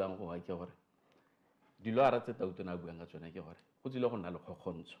se re se buang go ke gore dilo a ratse tautona a buang ka tsone ke gore go tsile go nna le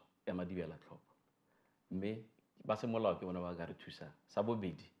kgokgontsho ya Madibela Tlhopho mme ba se molao ke bona ba ka re thusa sa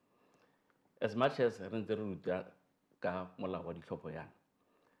bobedi as much as re ntse re ruta ka molao wa ditlhopho yana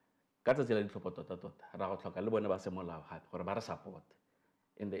ka tsatsi la ditlhopho tota ra go tlhoka le bone ba se molao gape gore ba re support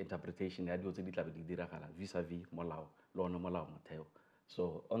in the interpretation ya dilo tse di tlabe di diragala vis-a-vis molao le one molao motheo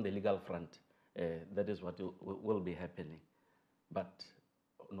so on the legal front that is what will be happening but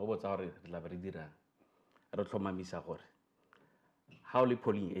no botsa gore re tlabe re dirang re tlhomamisa gore ha o le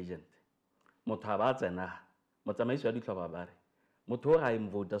polling agent motho a ba tsena motsamaisi wa ditlhopha ba re motho o ga im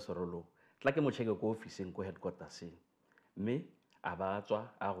voter serolo tla ke mo cheke ko officing ko headquarterseng mme a ba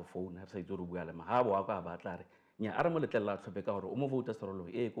tswa a go founa re sa itse re bua le ha bo a ka ba tla re nya a re mo letlela tlhophe ka gore o mo voter serolo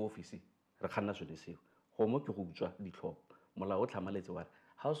ko office re khanna sone seo go mo ke go utswa ditlhopho molao o tlhamaletse wa re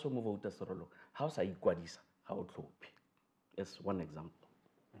ha o se mo voter serolo ha o sa ikwadisa ga o tlhophe as one example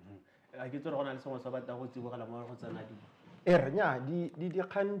a ke tsore go na le sengwe sa batla go tsibogela mo go tsena re nya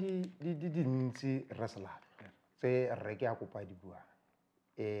dikgang di dintsi re Selatlhwa tse re Keakopa di bua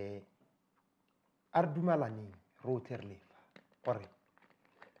a re dumalaneng rotlhe re lefa gore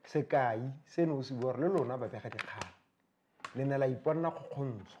sekai seno o se bua le lona ba bega dikgang le ne la iponna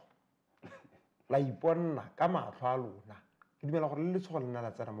kgokgontsho la iponna ka matlho a lona ke dumela gore le letsogo le nna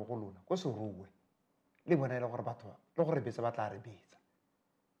la tsena mo go lona ko serowe le bona ile gore batho le gore betsa ba tla re betsa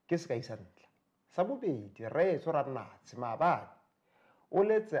ke sekai sa ntla sa bobedi re etso ra natse maabane o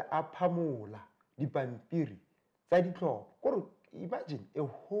letse a phamola dipampiri tsa ditlhopho gore imagine a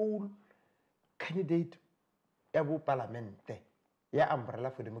whole candidate ya bo parlamente ya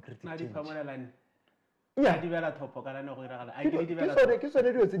umbrella for democratic change Madibela Tlhopho ka lane go iragala a ke dibela ke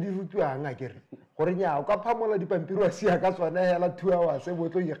sone dilo tse di rutwang a kere gore nya o ka phamola dipampiri wa sia ka tsona hela 2 hours mo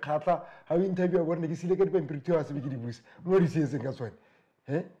tlo ikgatla ha o interview gore ne ke sile ka dipampiri 2 hours be ke di busa mo di sietseng ka tsone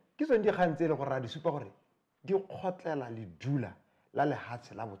ke tsone di gantse le gore ra di supa gore di khotlela le dula la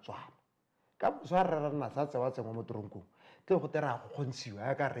lehatshe la Botswana ka swa re rana sa tsewa tsengwa mo tronkong tle go tera go kgontsiwa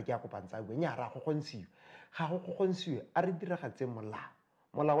ya ka re ke a kopantsa bue nya ra go kgontsiwa ga go kgontsiwe a re diragatse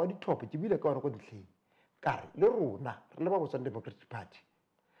molao wa ditlhopho ke bile ka gore go ntlheng kare le rona re le ba Botswana Democratic Party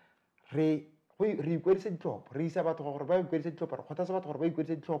re ikwedisa ditlhopho re isa batho gore ba ikwedisa ditlhopho re kgotsa batho gore ba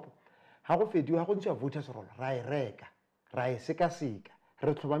ikwedisa ditlhopho ga go fediwa ga go ntshiwa voters roll ra e reka ra e seka-seka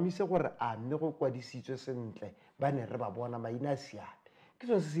re tlhobamise gore a mme go kwadisitswe sentle ba ne re ba bona maina a siame ke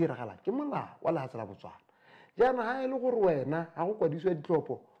sone se se iragalang ke molao wa lehatshe la Botswana jaana ha e le gore wena ga go kwadisiwa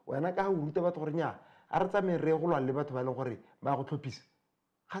ditlhopho wena ka ga o ruta batho gore nya a re tsamaye re go lwa le batho ba e leng gore ba go tlhophisa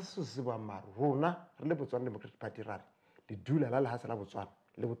ga se se boammaaruri rona re le Botswana Democratic Party ra re le dula la lehatshe la Botswana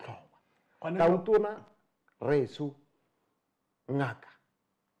le botlhokwa tautona reso ngaka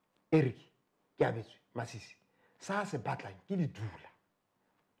Eric ke abetswe masisi sa se batlang ke di dula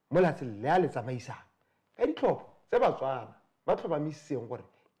mo lehatshe le a le tsamaisang ka ditlhopho tse Batswana ba tlhomamisitseng gore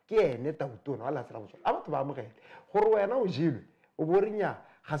ke ene tautona wa lehatshe la Botswana a batho ba amogele gore wena o jelwe o bo re nya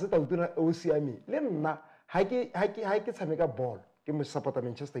ga se tautona o siameng le nna ha ke tshameka ball ke mo support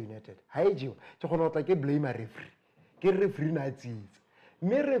Manchester United ha e jewa ke gona o tla ke blame a referee ke referee na tsitse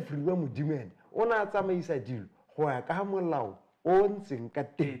mme referee wa modimene o na tsamaisa dilo go ya ka molao o ntseng ka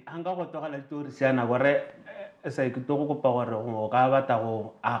teng hanga go togela ditori siana gore sa ke to go kopa gore go ka bata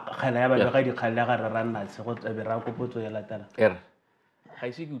go a kgela ya ba ga dikgalle ga re ranna se go tsebe ra kopotso ya latela ga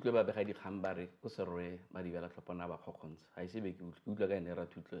ise ke utlwe ba bega dikgang ba re go serwe Madibela Tlhopho na ba kgokgontse ga ise be ke utlwe ka ene ra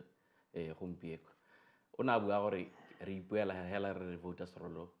Thutlwe gompieko o na bua gore re ipuela hela re voter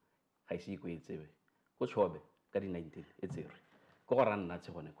serolo ga ise go etsebe go tshobe ka di 19 e tsere go go ranna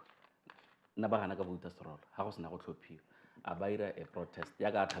tse gone kwa nna ba gana ka voter serolo ga go sena go tlhophiwa a ba ira a protest ya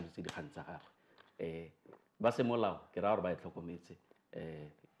ka tlhalotse dikgang tsa gagwe ba se molao ke ra gore ba e tlhokometse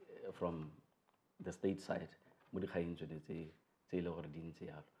from the state side mo dikgaeng tsone tse ile gore di ntse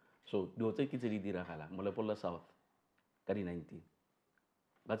yalo so dilo tse ke tse di diragalang mo Lepolo South ka di 19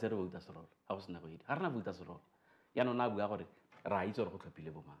 ba tsere voter serolo ga go sena go edi ga rena voter serolo ya nona bua gore ra itse gore go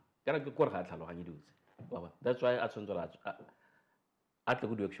tlhophile bomang ke re ke gore ga tlhaloganye dilo tse that's why a tshwantswe a tle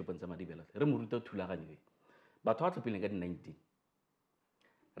go di-workshopong tsa Madibela re mo ruta thulaganyo e batho ba tlhophileng ka di-19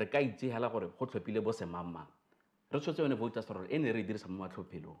 re ka itsegela gore go tlhophile bo semangmang re tshotse yone voters roll e ne re e dirisa mo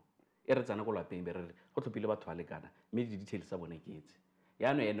matlhophelong e re tsana ko lapeng be re re go tlhophile batho ba lekana mme di-details tsa bone ke etse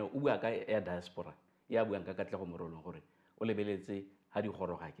yaanong ene o bua ka ya diaspora e a buang ka Katlego Morolong gore o lebeletse ga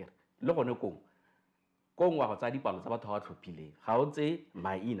digoroga kere le gone kong wa go tsaya dipalo tsa batho ba ba tlhophileng ga o tse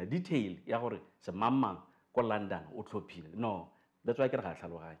maina detail ya gore semangmang ko London o tlhophile no that's why ke re ga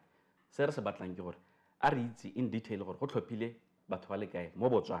tlhaloganye se re se batlang ke gore a re itse in detail gore go tlhophile batho ba le kae mo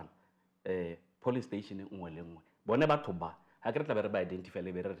Botswana police station nngwe le nngwe bone batho ba ga ke re tla be re ba identify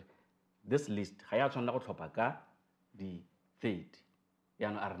le be re re this list ga ya tshwanela go tlhopha ka di-30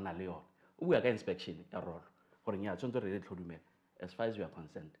 yaanong a re na le yone o bua ka inspection ya rolo gore nya tshwanetse re le tlhodumela as far as we are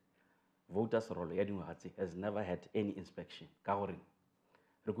concerned voters roll ya dingwaga tse has never had any inspection ka gore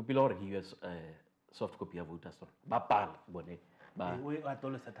re kopile gore ke US soft copy ya voters roll ba pala bone ba a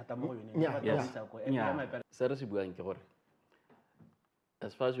tolosa thata mo go yone se re se buang ke gore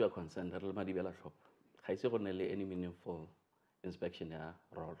as far as we are concerned re le Madibela Tlhopho ga ise go nne le any meaningful inspection ya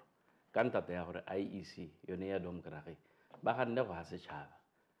rolo ka ntate ya gore IEC yone ya domkrage ba ga nne go ha setšhaba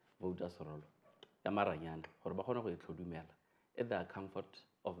voters roll ya maranyana gore ba kgone go e tlhodumela at the comfort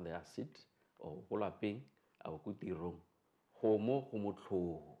of their seat or go lapeng a go tirong go mo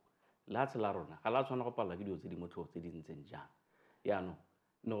motlhogo la tsela rona ga la tshwana go palelwa ke dilo tse di motlhogo tse di ntseng jang yaanong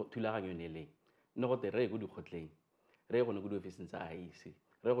no thulaganyo ne leng ne go te re go dikgotleng re go ne go diofising tsa IEC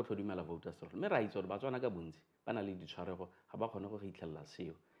re go tlhodumela voters roll mme ra itse gore Batswana ka bontsi ba na le ditshwarego ga ba kgone go itlhelela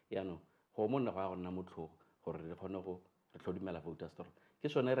seo yaanong go mo nne go ya go nna motlhogo gore re kgone go re tlhodumela voters roll ke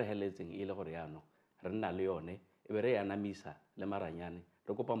sone re heletseng e le gore yaanong re nna le yone e be re ya namisa le maranyane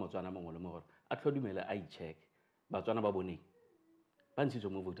re kopa Motswana mongwe le mongwe gore a tlhodumele a i-check Batswana ba boneng ba ntshitswe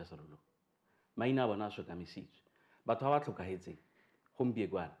mo voters roll maina a bona a swekamisitswe batho ba ba tlhokagetseng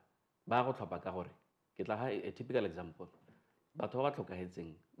gompiekwana ba go tlhopha ka gore ke tla ga a typical example batho ba ba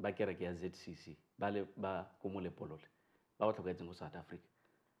tlhokagetseng ba kereke ya ZCC ba ko molepolole ba go tlhokagetseng go South Africa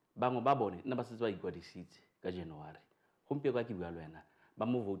bangwe ba bone nna ba setse ba ikwadisitse ka January gompiekwa ke bua le wena ba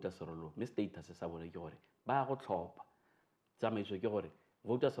mo voters roll mme status sa bone ke gore ba go tlhopha tsamaiso ke gore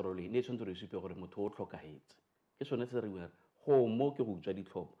voters roll ne e tshwanetse re supe gore motho o tlhokagetse ke sone se re buang go mo ke go utswa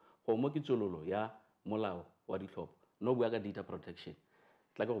ditlhopho go mo ke tsololo ya molao wa ditlhopho no bua ka data protection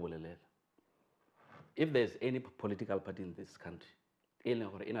tla ke go bolelela if there's any political party in this country e leng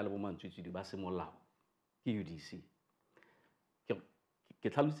gore e na le bo mantswitswidi ba se molao ke UDC ke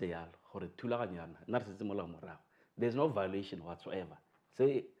tlhalose yalo gore thulaganyo yana nna re setse molao morago there's no violation whatsoever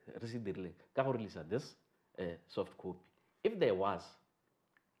se re se dirileng ka go release this soft copy if there was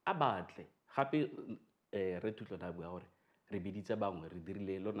a batle gape re Thutlwe na bua gore re biditse bangwe re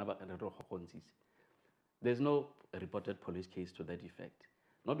dirile le rona re go gontshise there's no reported police case to that effect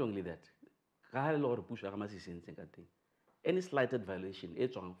not only that ga le gore puso ya ga masisentseng ka teng any slighted violation e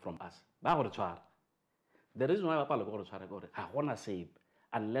tswang from us ba gore tshwara the reason why ba pala go gore tshwara ke gore ga gona sepe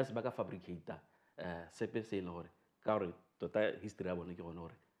unless ba ka fabricata sepe se e le gore ka gore tota history ya bone ke gone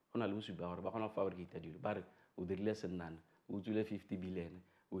gore go na le bosupi ba gore ba kgona go fabricata dilo ba re o dirile sennane o utswile 50 billion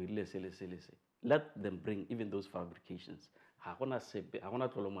o irile se let them bring even those fabrications ga gona sepe ga gona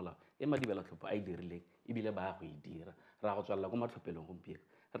tlolomolao e Madibela Tlhopho a e dirileng ebile ba go e dira ra go tswalela go matlhophelong gompieno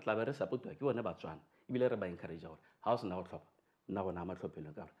re tla be re supportwa ke bone Batswana ebile re ba encourage gore ga o sena go tlhopha nna gona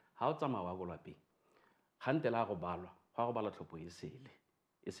matlhophelong ka gore ga o tsamaya wa go lapeng gantela go balwa go balwa tlhopho e sele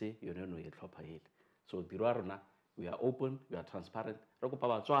e se yone no e tlhopha ele so tiro ya rona we are open we are transparent re kopa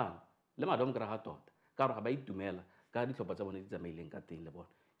Batswana le madom kra ga tota ka gore ga ba itumela ka ditlhopha tsa bone di tsamaileng ka teng le bone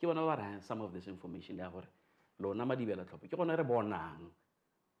ke bona ba ra some of this information ya gore lona Madibela Tlhopho ke gone re bonang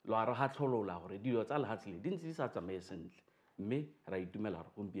lo a re ga tlholola gore dilo tsa lehatsile di ntse di sa tsamaye sentle mme ra itumela gore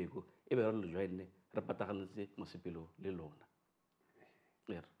gompieko e be re le joine re pataganetse mosepelo le lona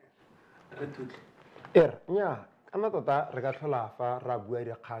re Thutlwe nya kana tota re ka tlhola fa ra bua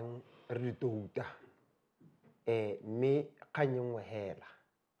dikgang re di touta mme kgang nngwe hela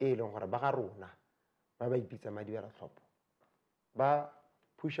e leng gore ba ga rona ba ba ipitsa Madibela Tlhopho ba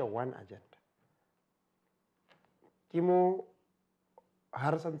pusha one agenda ke mo ha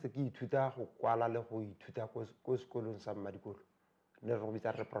re santse ke ithuta go kwala le go ithuta ko sekolong sa Madikolo ne re go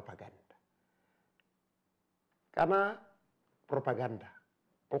bitsa re propaganda kana propaganda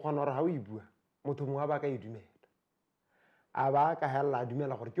o kgona gore ha o e bua motho mongwe ba ka e dumela a ba ka hella a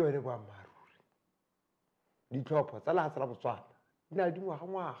dumela gore ke yone boammaruri ditlhopho tsa lehatshe la Botswana di na le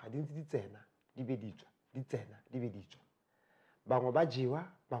dingwaga di ntse di tsena di be di tswa di tsena di be di tswa bangwe ba jewa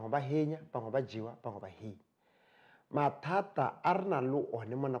bangwe ba henya bangwe ba jewa bangwe ba henya mathata a re na le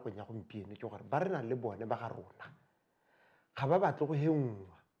one mo nakong ya gompieno ke gore ba re na le bone ba ga rona ga ba batle go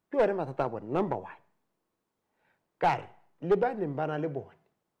hengwa ke yone mathata a bone number 1 kare le ba neng ba na le bone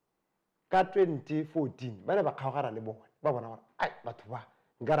ka 2014 ba ne ba kgaogana le bone ba bona gore ai batho ba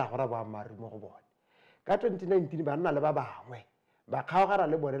nka ra gora boammaaruri mo go bone ka 2019 ba nna le ba bangwe ba kgaogana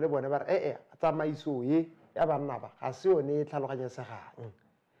le bone ba re tsamaiso ye ya banna ba ga se yone e tlhaloganyesegang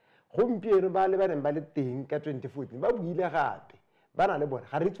gompieno ba le ba neng ba le teng ka 2014 ba buile gape ba na le bone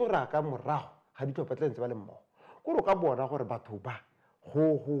ga re itse gore ka morago ga ditlhopha tla ntse ba le mmogo kore ka bona gore batho ba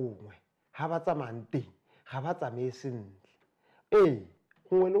go gongwe ga ba tsamayang teng ga ba tsamaye sentle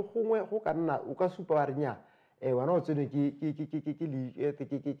gongwe le gongwe go ka nna o ka supa ba re nya wena o tsene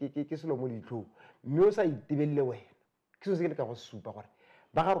ke selo mo leitlhong mme o sa itebelele wena ke selo se ke le ka go supa gore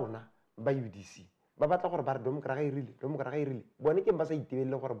ba ga rona ba UDC ba batla gore ba re domokara ga e rile bone ke ba sa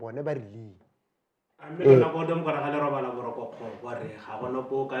itebelele gore bone ba rileng mme lona go domokara ga le robala boroko gore ga gona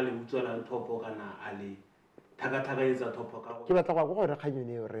po ka le utswelang thopo kana a le thakathakaetsa thopo ka ke batla go gore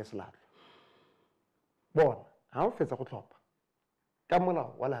kganyone eo re Selatlhwa bona ga o fetsa go tlhopha ka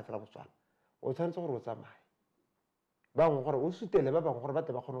molao wa lefatshe la Botswana o tshwanetse gore o tsamaye bangwe gore o sutele ba bangwe gore ba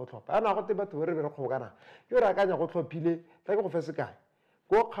tle ba kgone go tlhopha ana go te batho ba re kgobokana ke gore akanya go tlhophile tla ke go fe sekae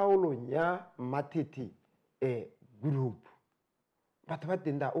ko kgaolong ya Matete group batho ba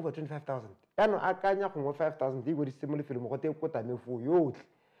teng da over 25,000 yaanong akanya gongwe 5,000 e bodisitse mo lefelong go te ko tamefo yotlhe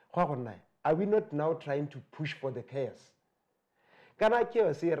go a go nna are we not now trying to push for the chaos kana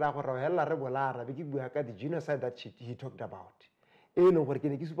chaos e ra gore hela re bolara be ke bua ka the genocide that he talked about e leng gore ke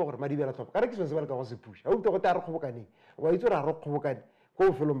ne ke supa gore Madibela Tlhopho ka re ke se ba le ka go se push ha o go ta re kgobokaneng wa itse ra re kgobokane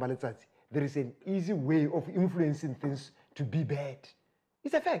go felong ba letsatsi there is an easy way of influencing things to be bad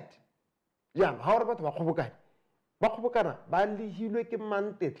it's a fact ja ha re batho ba kgobokana ba lehilwe ke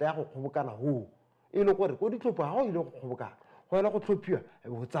mantetla ya go kgobokana ho e le gore go ditlhopho ha o ile go kgobokana go ela go tlhophiwa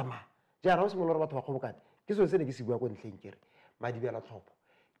go tsamaya ja ra o simolola batho ba kgobokane ke se ne ke se bua go ntleng kere Madibela Tlhopho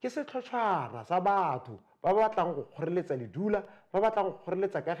ke setlhotlhwana sa batho ba batlang go kgoreletsa ledula ba batlang go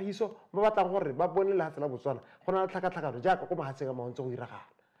kgoreletsa Kagiso ba batlang gore ba bone lefatshe la Botswana go na le tlhakatlhakano jaaka ko mahatsheng a mantse go iragala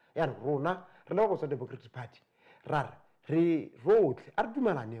yaanong rona re le ba Botswana Democratic Party re rotlhe a re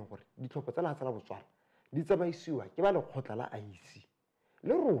dumelaneng gore ditlhopho tsa lefatshe la Botswana di tsamaisiwa ke ba lekgotla la IEC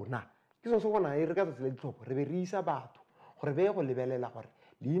le rona ke se bona e re ka tsela ditlhopho re be re isa batho gore be go lebelela gore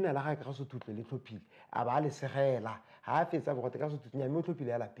leina la ga Kagiso Thutlwe le tlhophile a ba le segela ha a fetsa bogote ka Thutlwe nya mme tlhophile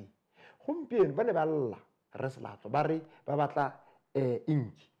ya lapeng gompieno ba ne ba lla re Selatlhwa ba re ba batla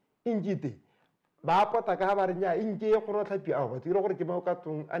inki teng ba pota ka ba re nya inki e go tlhapi a ba dire gore ke mao ka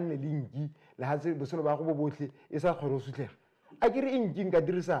tong a nne le inki le ha se boselo ba go bo botlhe e sa kgone go sutlega a ke re inki nka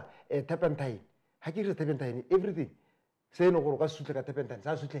dirisa turpentine ha ke dirisa turpentine everything se eno gore o ka sutle ka turpentine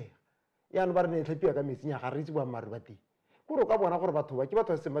sa sutlega yaanong ba re ne tlhapiwa ka metsi nya ga re itse boammaaruri ba teng kore o ka bona gore batho ba ke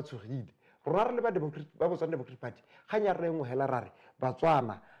batho ba seng ba tshogile rona re le ba Botswana Democratic Party ga nya re engwe hela ra re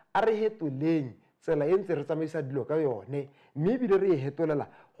Batswana a re hetoleng tsela e ntse re tsamaisa dilo ka yone mme ebile re e hetolela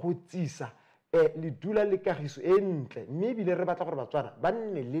go tsisa le dula le Kagiso e ntle mme ebile re batla gore Batswana ba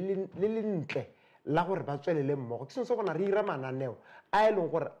nne le lentle la gore ba tswelele mmogo ke se gona re ira mananeo a e leng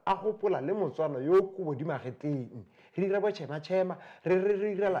gore a gopola le Motswana yo ko bodimo magetleng re dira bochema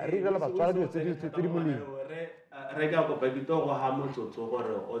re irela Batswana dilo tse di molemo re ka kopa ditogo ha motsotso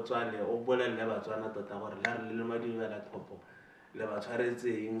gore o tswale o bolelle Batswana tota gore la re le Madibela Tlhopho le ba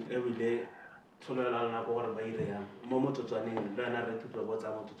tshwaretseng ebile tsholela nako gore ba ire yang mo motsotswaneng le wena re thutlwe botsa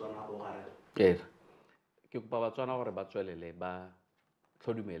motsotswana go gare ke kopa Batswana gore ba tswelele ba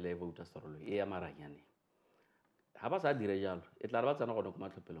tlhodumele voters roll e ya maranyane ha ba sa dire jalo e tla re ba tsena gone go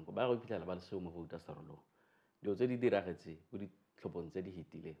matlhophelong ba go iphitlhela ba le seo mo voters roll dilo tse di diragetse go ditlhophong tse di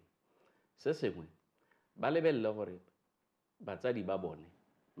hitileng se sengwe ba lebelele gore batsadi ba bone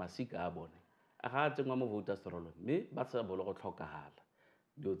masika a bone a ga a tsengwa mo voters roll mme ba sa bole go tlhokagala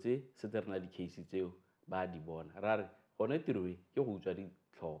dilo tse se tse rena di-case tseo ba di bona ra re gone tiroe ke go utswa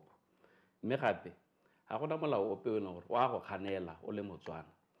ditlhopho mme gape ga gona molao ope o leng gore wa go kganela o le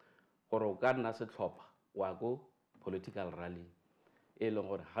Motswana gore o ka nna setlhopha wa go political rally e leng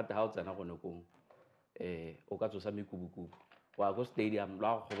gore gate ga o tsena gone kong o ka tsosa mekubukubu wa go stadium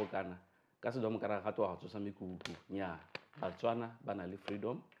la go kgobokana ka sedomokara gate wa go tsosa mekubukubu nya Batswana ba na le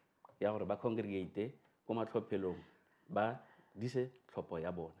freedom ya gore ba congregate ko matlhophelong ba dise tlhopho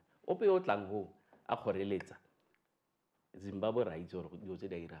ya bone ope o tlang ho a kgoreletsa Zimbabwe ra itse gore dilo tse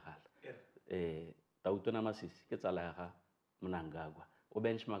di a iragala Tautona Masisi ke tsala ya ga Mnangagwa o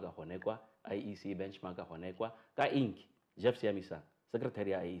benchmarka gone kwa IEC benchmarka gone kwa ka inki Jeff Siamisa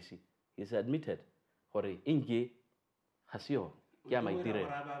secretary ya IEC is admitted gore inki ga se yone ke a maitirelo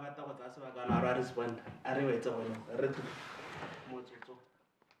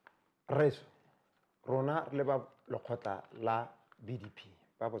reso rona re le ba lekgotla la BDP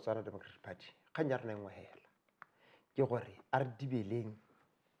ba Botswana Democratic Party ga nya re nengwe hela ke gore a re dibeleng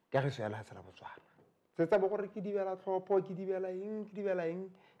Kagiso ya lefatshe la Botswana se tsa bo gore ke Madibela Tlhopho ke dibela eng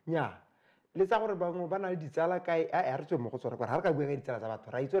nya le tsa gore bangwe ba na le ditsala kae a re tswe mo go tsona gore ha re ka bua ka ditsala tsa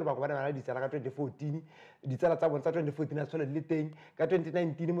batho ra itse gore bangwe ba na le ditsala ka 2014 ditsala tsa bona tsa 2014 a tshole le teng ka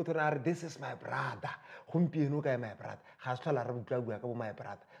 2019 motho a re this is my brother gompieno ka my brother ga se tlhola re bua ka bo my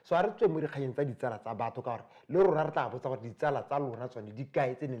brother so a re tswe mo dikganyeng tsa ditsala tsa batho ka gore le rona re tla botsa gore ditsala tsa lona tsone di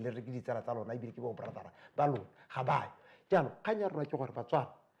kae tse ne le re ke ditsala tsa lona ebile ke bo brother ba lona ga bayo jaanong kgang ya rona ke gore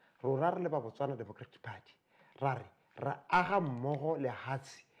Batswana rona re le ba Botswana Democratic Party ra aga mmogo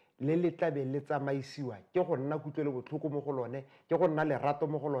lehatshe le le tlabe le tsamaisiwa ke go nna kutlwele botlhoko mo go lone ke go nna lerato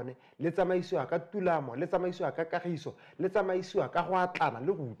mo go lone le tsamaisiwa ka tulamo le tsamaisiwa ka kagiso le tsamaisiwa ka go atlana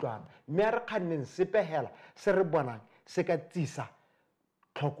le go utlwana mme a re kganneng sepegela se re bonang se ka tsisa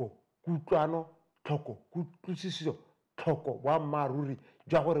tlhoko kutlwano tlhoko kutlwisiso tlhoko boammaaruri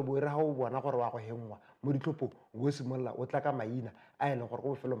jwa gore bo ira ga o bona gore wa go hengwa mo ditlhophong o simolola o tla ka maina a e leng gore go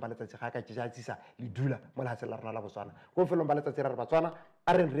bofelong ba letsatsi ga ka tsisa le dula mo lehatshe la rona la Botswana go bofelong ba letsatsi ra re Batswana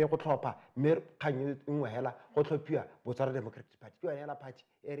a re re go tlhopha mme kgang nngwe hela go tlhophiwa Botswana Democratic Party ke yone hela party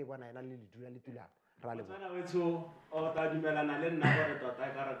e re bona ena le dula le tulano ra le Botswana wetso o ta dumelana le nna gore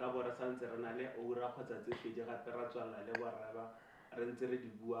tota ka re ka bora santse re na le oura kgotsa tse pedi gape ra tswalla le borraba re ntse re di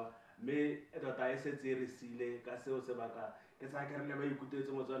bua mme tota e setse e re sile ka seo sebaka ke sa ke re le ba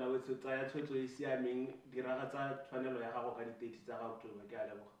ikutetse Motswana wetso tsaya tshwetso e siameng diragatsa tshwanelo ya gago ka di-30 tsa ga October ke a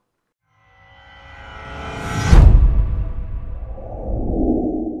leboga